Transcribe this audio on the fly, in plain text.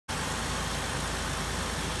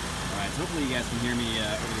hopefully you guys can hear me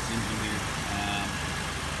over this engine here.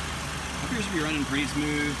 Appears to be running pretty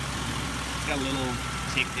smooth. It's got a little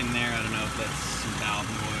tick in there. I don't know if that's some valve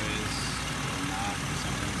noise or not or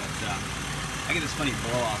something, but I get this funny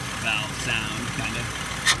blow-off valve sound, kind of.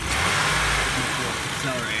 It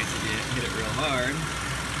accelerates if you hit it real hard.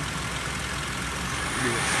 Do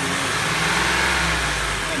it slow.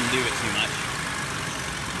 Doesn't do it too much.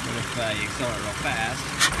 But if you accelerate real fast,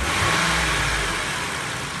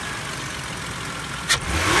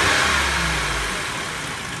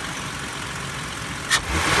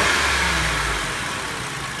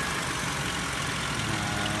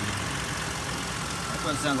 that's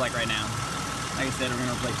what it sounds like right now. Like I said, we're going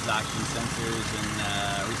to replace these oxygen sensors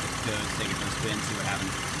and reset the codes, take it for a spin, see what happens.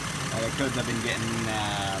 The codes I've been getting,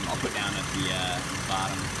 I'll put down at the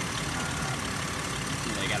bottom.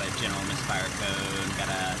 I got a general Misfire code, got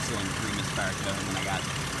a cylinder 3 Misfire code, and then I got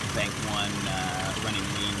bank 1 running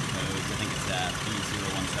lean codes. I think it's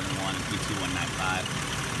P0171 and P2195.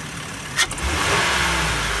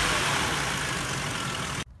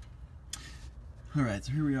 Alright,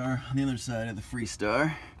 so here we are on the other side of the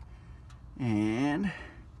Freestar. And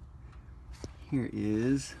here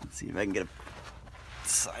is, let's see if I can get a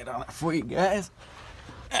sight on it for you guys.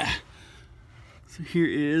 So here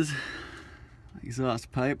is my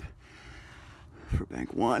exhaust pipe for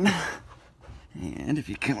bank 1. And if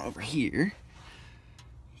you come over here,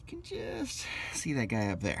 you can just see that guy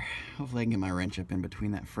up there. Hopefully I can get my wrench up in between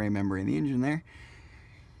that frame member and the engine there.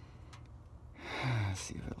 Let's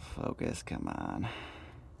see if it'll focus. Come on.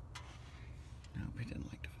 Nope, it didn't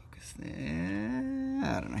like to focus there.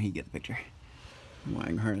 I don't know, you get the picture. The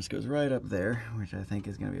wiring harness goes right up there, which I think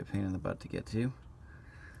is going to be a pain in the butt to get to.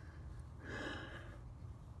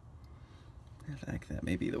 In fact, that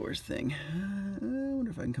may be the worst thing. I wonder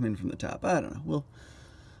if I can come in from the top. I don't know.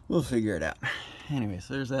 We'll figure it out. Anyway,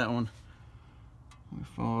 so there's that one. We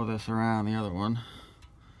follow this around the other one.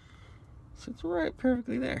 So it's right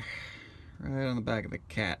perfectly there. Right on the back of the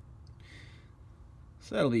cat.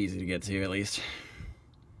 So that'll be easy to get to, at least.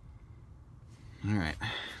 Alright,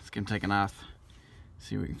 let's get them taken off.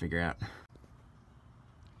 See what we can figure out.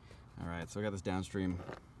 Alright, so I got this downstream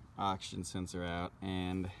oxygen sensor out,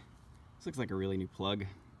 and this looks like a really new plug.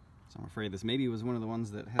 So I'm afraid this maybe was one of the ones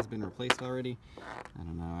that has been replaced already. I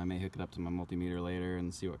don't know, I may hook it up to my multimeter later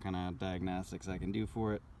and see what kind of diagnostics I can do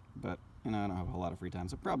for it. But, you know, I don't have a whole lot of free time,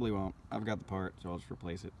 so probably won't. I've got the part, so I'll just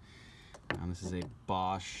replace it. This is a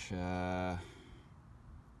Bosch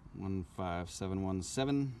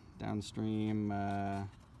 15717 downstream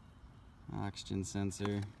oxygen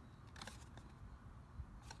sensor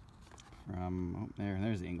from, oh,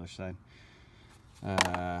 there's the English side,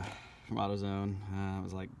 from Autozone. It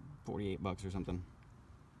was like 48 bucks or something.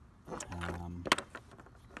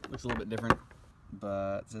 Looks a little bit different,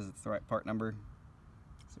 but it says it's the right part number,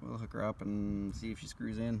 so we'll hook her up and see if she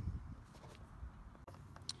screws in.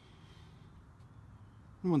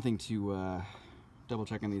 One thing to double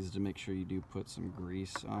check on these is to make sure you do put some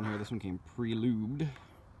grease on here. This one came pre-lubed,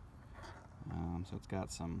 so it's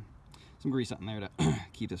got some grease on there to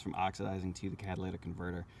keep this from oxidizing to the catalytic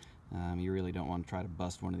converter. You really don't want to try to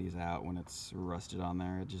bust one of these out when it's rusted on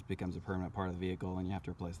there. It just becomes a permanent part of the vehicle and you have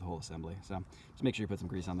to replace the whole assembly. So just make sure you put some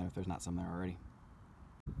grease on there if there's not some there already.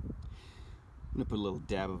 I'm going to put a little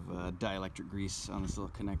dab of dielectric grease on this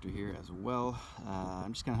little connector here as well.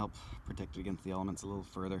 I'm just going to help protect it against the elements a little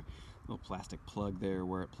further. A little plastic plug there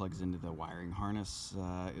where it plugs into the wiring harness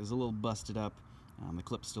is a little busted up. The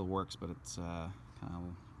clip still works, but it's kind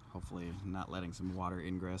of hopefully not letting some water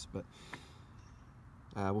ingress. But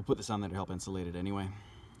we'll put this on there to help insulate it anyway.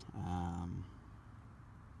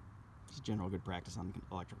 Just general good practice on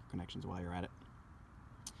electrical connections while you're at it.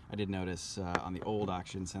 I did notice on the old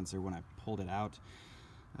oxygen sensor when I pulled it out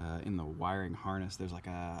in the wiring harness there's like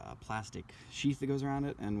a plastic sheath that goes around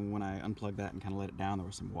it, and when I unplugged that and kind of let it down there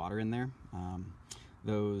was some water in there.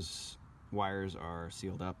 Those wires are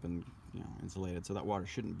sealed up and insulated, so that water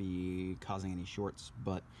shouldn't be causing any shorts,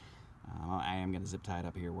 but I am going to zip tie it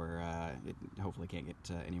up here where it hopefully can't get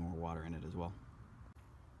any more water in it as well.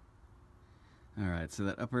 Alright, so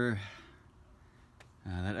that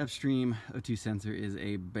upstream O2 sensor is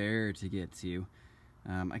a bear to get to.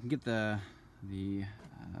 I can get the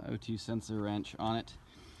O2 sensor wrench on it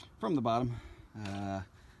from the bottom. It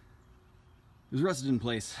was rusted in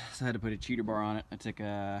place, so I had to put a cheater bar on it. I took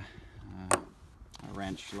a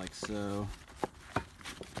wrench like so,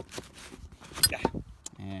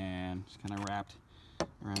 and just kind of wrapped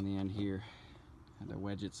around the end here. Had to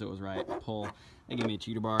wedge it so it was right. Pull. They gave me a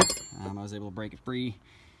cheater bar. I was able to break it free.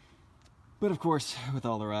 But of course, with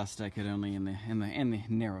all the rust, I could only, in the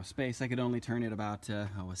narrow space, I could only turn it about a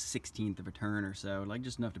 1/16 of a turn or so, like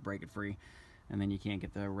just enough to break it free. And then you can't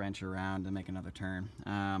get the wrench around to make another turn.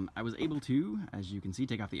 I was able to, as you can see,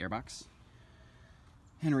 take off the airbox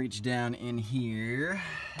and reach down in here,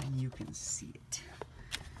 and you can see it.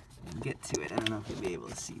 Get to it. I don't know if you'll be able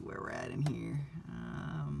to see where we're at in here.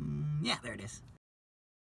 Yeah, there it is.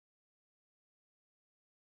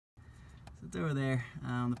 So it's over there.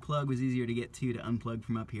 The plug was easier to get to unplug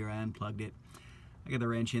from up here. I unplugged it. I got the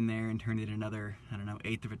wrench in there and turned it another, I don't know,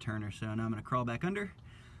 1/8 of a turn or so. Now I'm going to crawl back under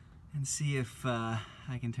and see if I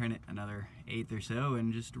can turn it another 1/8 or so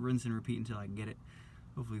and just rinse and repeat until I can get it.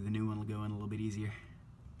 Hopefully the new one will go in a little bit easier.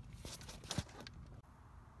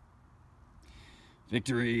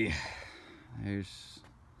 Victory! There's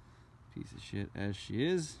a piece of shit as she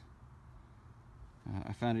is.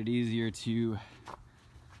 I found it easier to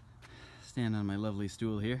stand on my lovely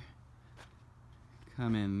stool here,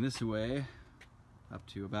 come in this way up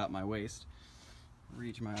to about my waist,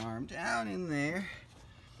 reach my arm down in there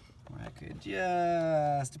where I could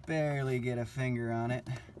just barely get a finger on it,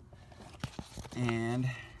 and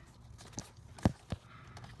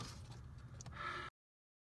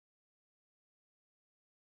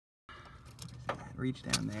reach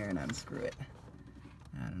down there and unscrew it.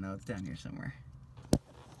 I don't know, it's down here somewhere.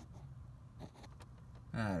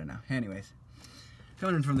 I don't know. Anyways,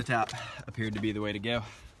 coming in from the top appeared to be the way to go.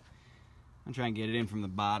 I'm trying to get it in from the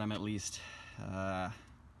bottom at least, to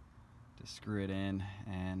screw it in,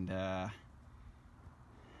 and I'll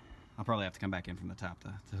probably have to come back in from the top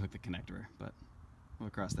to hook the connector, but we'll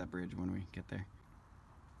cross that bridge when we get there.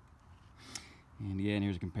 And again,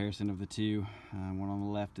 here's a comparison of the two. One on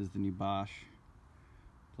the left is the new Bosch.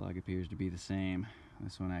 Plug appears to be the same.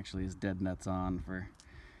 This one actually is dead nuts on for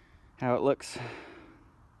how it looks.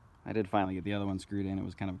 I did finally get the other one screwed in. It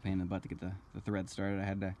was kind of a pain in the butt to get the thread started. I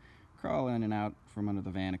had to crawl in and out from under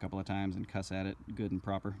the van a couple of times and cuss at it good and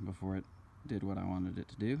proper before it did what I wanted it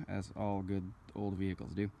to do, as all good old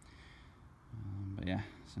vehicles do. But yeah,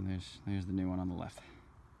 so there's the new one on the left.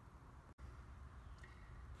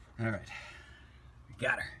 Alright, we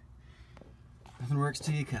got her. Nothing works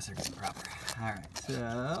till you cuss her good and proper. Alright,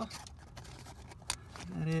 so, is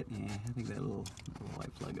that it? Yeah, I think that little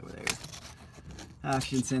white plug over there is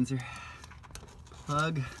oxygen sensor.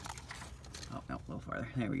 Plug. Oh, no, a little farther.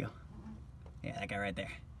 There we go. Yeah, that guy right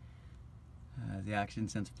there. The oxygen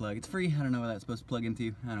sensor plug. It's free. I don't know what that's supposed to plug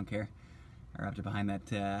into. I don't care. I wrapped it behind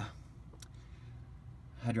that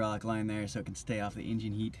hydraulic line there so it can stay off the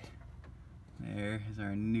engine heat. There is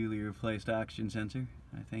our newly replaced oxygen sensor.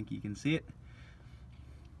 I think you can see it.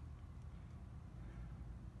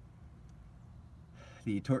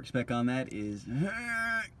 The torque spec on that is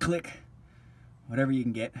click, whatever you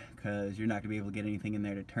can get, because you're not going to be able to get anything in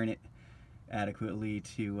there to turn it adequately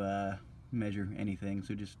to measure anything.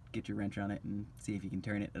 So just get your wrench on it and see if you can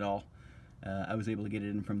turn it at all. I was able to get it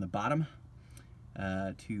in from the bottom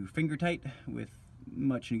to finger tight with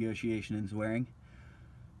much negotiation and swearing.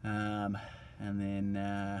 And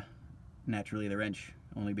then naturally the wrench,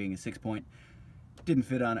 only being a 6-point, didn't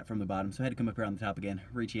fit on it from the bottom, so I had to come up around the top again,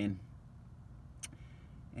 reach in,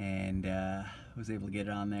 and was able to get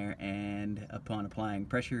it on there, and upon applying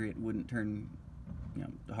pressure it wouldn't turn, you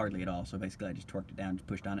know, hardly at all. So basically I just torqued it down, just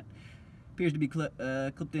pushed on it. Appears to be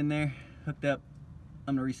clipped in there, hooked up.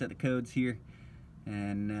 I'm gonna reset the codes here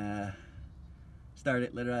and start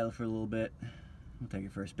it, let it idle for a little bit. We'll take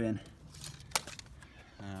it for a spin.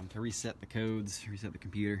 To reset the codes, reset the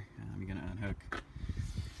computer, you're gonna unhook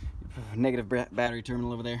a negative battery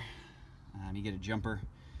terminal over there. You get a jumper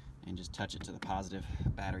and just touch it to the positive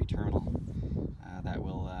battery terminal. That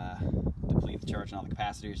will deplete the charge on all the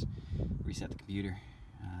capacitors, reset the computer.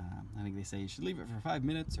 I think they say you should leave it for 5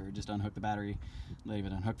 minutes or just unhook the battery, leave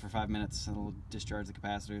it unhooked for 5 minutes, and it'll discharge the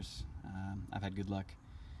capacitors. I've had good luck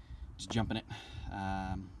just jumping it.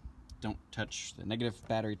 Don't touch the negative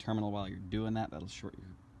battery terminal while you're doing that. That'll short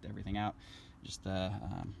everything out. Just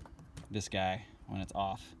this guy, when it's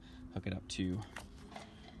off, hook it up to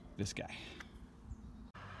this guy.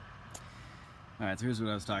 Alright, so here's what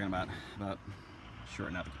I was talking about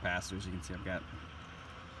shorting out the capacitors. You can see I've got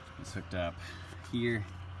this hooked up here.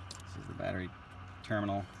 This is the battery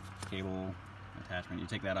terminal, cable attachment. You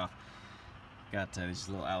take that off. Got these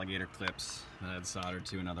little alligator clips that I had soldered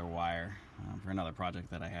to another wire for another project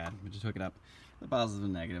that I had. We just hook it up, the positive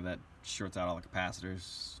and negative. That shorts out all the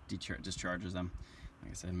capacitors, discharges them.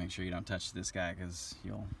 Like I said, make sure you don't touch this guy because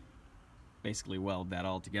you'll basically weld that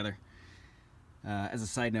all together. As a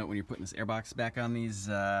side note, when you're putting this airbox back on these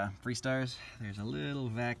Freestars, there's a little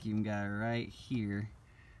vacuum guy right here.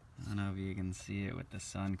 I don't know if you can see it with the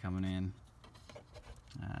sun coming in.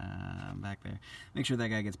 back there. Make sure that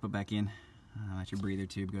guy gets put back in. That your breather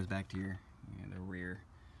tube goes back to your the rear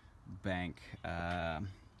bank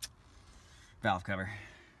valve cover.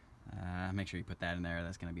 Make sure you put that in there.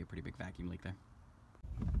 That's going to be a pretty big vacuum leak there.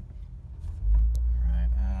 Alright,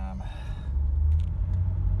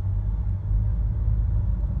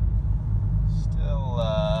 still,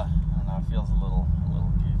 I don't know, it feels a little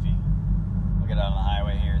goofy. We'll get out on the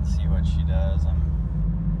highway here and see what she does.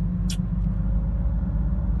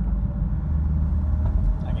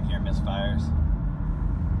 I can hear misfires.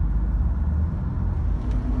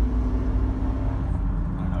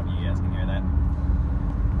 I don't know if you guys can hear that.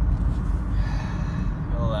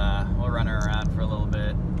 We'll run her around for a little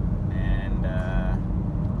bit, and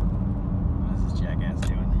what is this jackass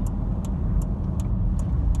doing?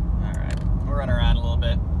 Alright, we'll run around a little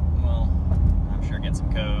bit. We'll, I'm sure, get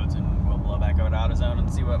some codes, and we'll blow back over to Autozone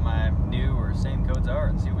and see what my new or same codes are,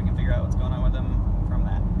 and see if we can figure out what's going on with them from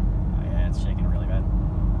that. Oh yeah, it's shaking really bad.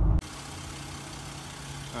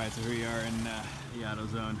 Alright, so here we are in the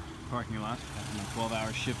Autozone parking lot after my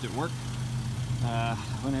 12-hour shift at work.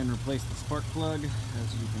 Went ahead and replaced the spark plug.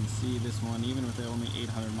 As you can see, this one, even with only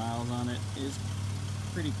 800 miles on it, is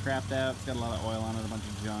pretty crapped out. It's got a lot of oil on it, a bunch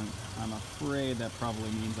of junk. I'm afraid that probably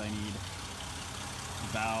means I need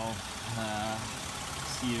valve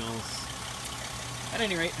seals. At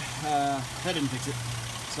any rate, that didn't fix it.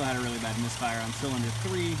 Still had a really bad misfire on cylinder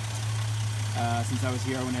 3. Since I was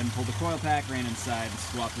here, I went ahead and pulled the coil pack, ran inside, and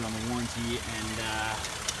swapped it on the warranty, and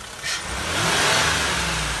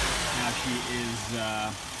now she is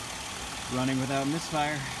running without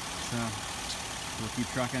misfire, so we'll keep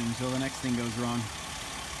trucking until the next thing goes wrong.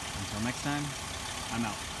 Until next time, I'm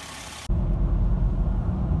out.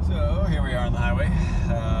 So here we are on the highway.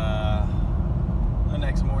 The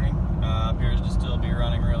next morning appears to still be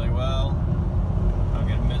running really well. Don't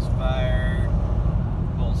get a misfire,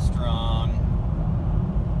 full strong.